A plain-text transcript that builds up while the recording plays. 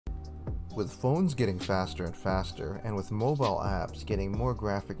With phones getting faster and faster, and with mobile apps getting more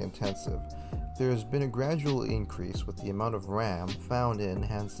graphic intensive, there has been a gradual increase with the amount of RAM found in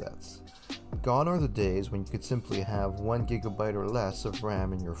handsets. Gone are the days when you could simply have 1 GB or less of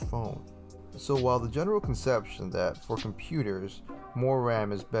RAM in your phone. So while the general conception that for computers more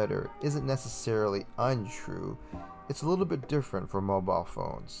RAM is better isn't necessarily untrue, it's a little bit different for mobile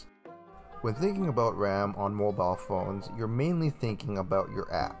phones. When thinking about RAM on mobile phones, you're mainly thinking about your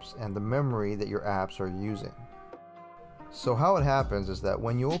apps and the memory that your apps are using. So how it happens is that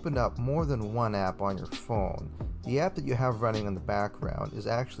when you open up more than one app on your phone, the app that you have running in the background is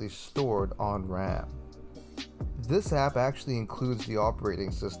actually stored on RAM. This app actually includes the operating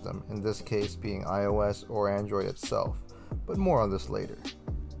system, in this case being iOS or Android itself, but more on this later.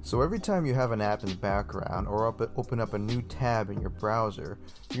 So every time you have an app in the background or open up a new tab in your browser,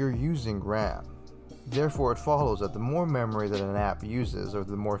 you're using RAM. Therefore, it follows that the more memory that an app uses, or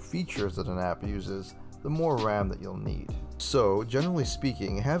the more features that an app uses, the more RAM that you'll need. So, generally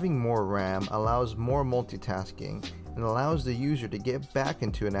speaking, having more RAM allows more multitasking and allows the user to get back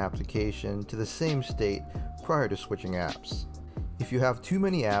into an application to the same state prior to switching apps. If you have too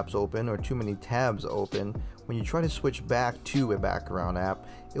many apps open or too many tabs open, when you try to switch back to a background app,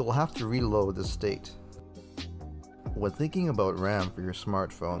 it will have to reload the state. When thinking about RAM for your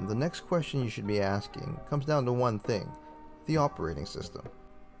smartphone, the next question you should be asking comes down to one thing: the operating system.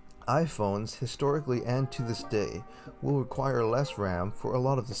 iPhones, historically and to this day, will require less RAM for a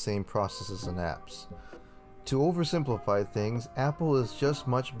lot of the same processes and apps. To oversimplify things, Apple is just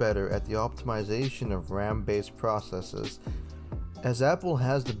much better at the optimization of RAM-based processes, as Apple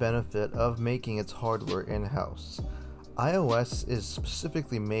has the benefit of making its hardware in-house. iOS is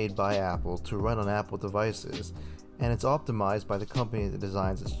specifically made by Apple to run on Apple devices, and it's optimized by the company that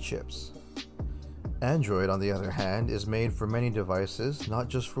designs its chips. Android, on the other hand, is made for many devices, not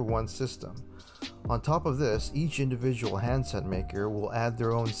just for one system. On top of this, each individual handset maker will add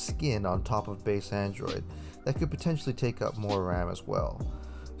their own skin on top of base Android that could potentially take up more RAM as well.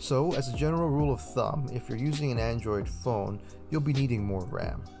 So, as a general rule of thumb, if you're using an Android phone, you'll be needing more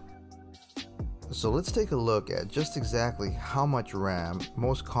RAM. So let's take a look at just exactly how much RAM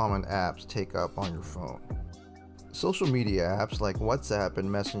most common apps take up on your phone. Social media apps like WhatsApp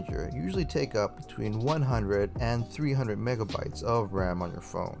and Messenger usually take up between 100 and 300 megabytes of RAM on your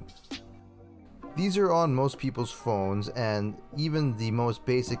phone. These are on most people's phones, and even the most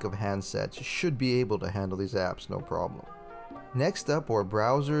basic of handsets should be able to handle these apps no problem. Next up are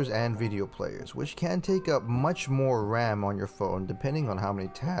browsers and video players, which can take up much more RAM on your phone depending on how many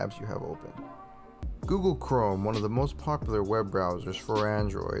tabs you have open. Google Chrome, one of the most popular web browsers for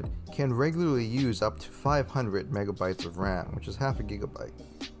Android, can regularly use up to 500 megabytes of RAM, which is half a gigabyte.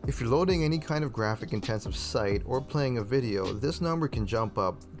 If you're loading any kind of graphic intensive site or playing a video, this number can jump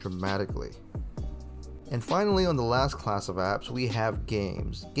up dramatically. And finally, on the last class of apps, we have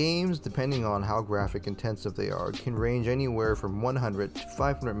games. Games, depending on how graphic intensive they are, can range anywhere from 100 to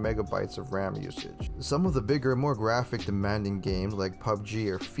 500 megabytes of RAM usage. Some of the bigger, more graphic demanding games like PUBG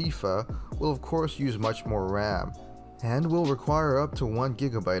or FIFA will of course use much more RAM, and will require up to 1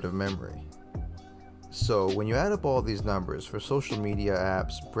 gigabyte of memory. So when you add up all these numbers for social media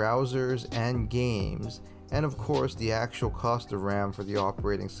apps, browsers, and games, and of course the actual cost of RAM for the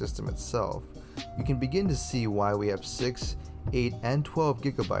operating system itself, you can begin to see why we have 6, 8, and 12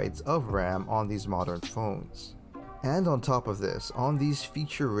 gigabytes of RAM on these modern phones. And on top of this, on these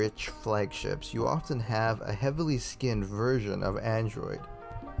feature-rich flagships, you often have a heavily skinned version of Android.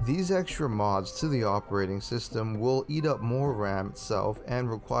 These extra mods to the operating system will eat up more RAM itself and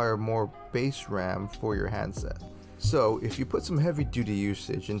require more base RAM for your handset. So, if you put some heavy-duty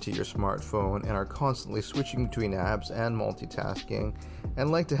usage into your smartphone and are constantly switching between apps and multitasking,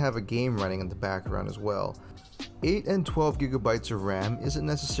 and like to have a game running in the background as well, 8 and 12 gigabytes of RAM isn't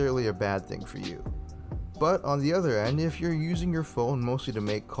necessarily a bad thing for you. But on the other end, if you're using your phone mostly to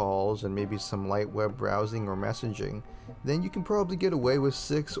make calls and maybe some light web browsing or messaging, then you can probably get away with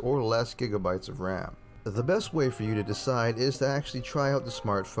 6 or less gigabytes of RAM. The best way for you to decide is to actually try out the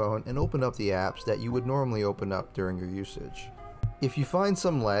smartphone and open up the apps that you would normally open up during your usage. If you find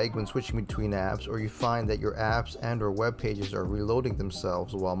some lag when switching between apps, or you find that your apps and or web pages are reloading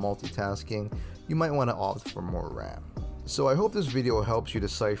themselves while multitasking, you might want to opt for more RAM. So I hope this video helps you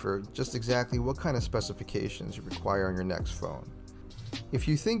decipher just exactly what kind of specifications you require on your next phone. If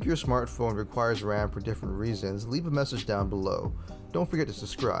you think your smartphone requires RAM for different reasons, leave a message down below. Don't forget to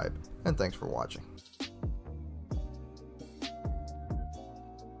subscribe, and thanks for watching.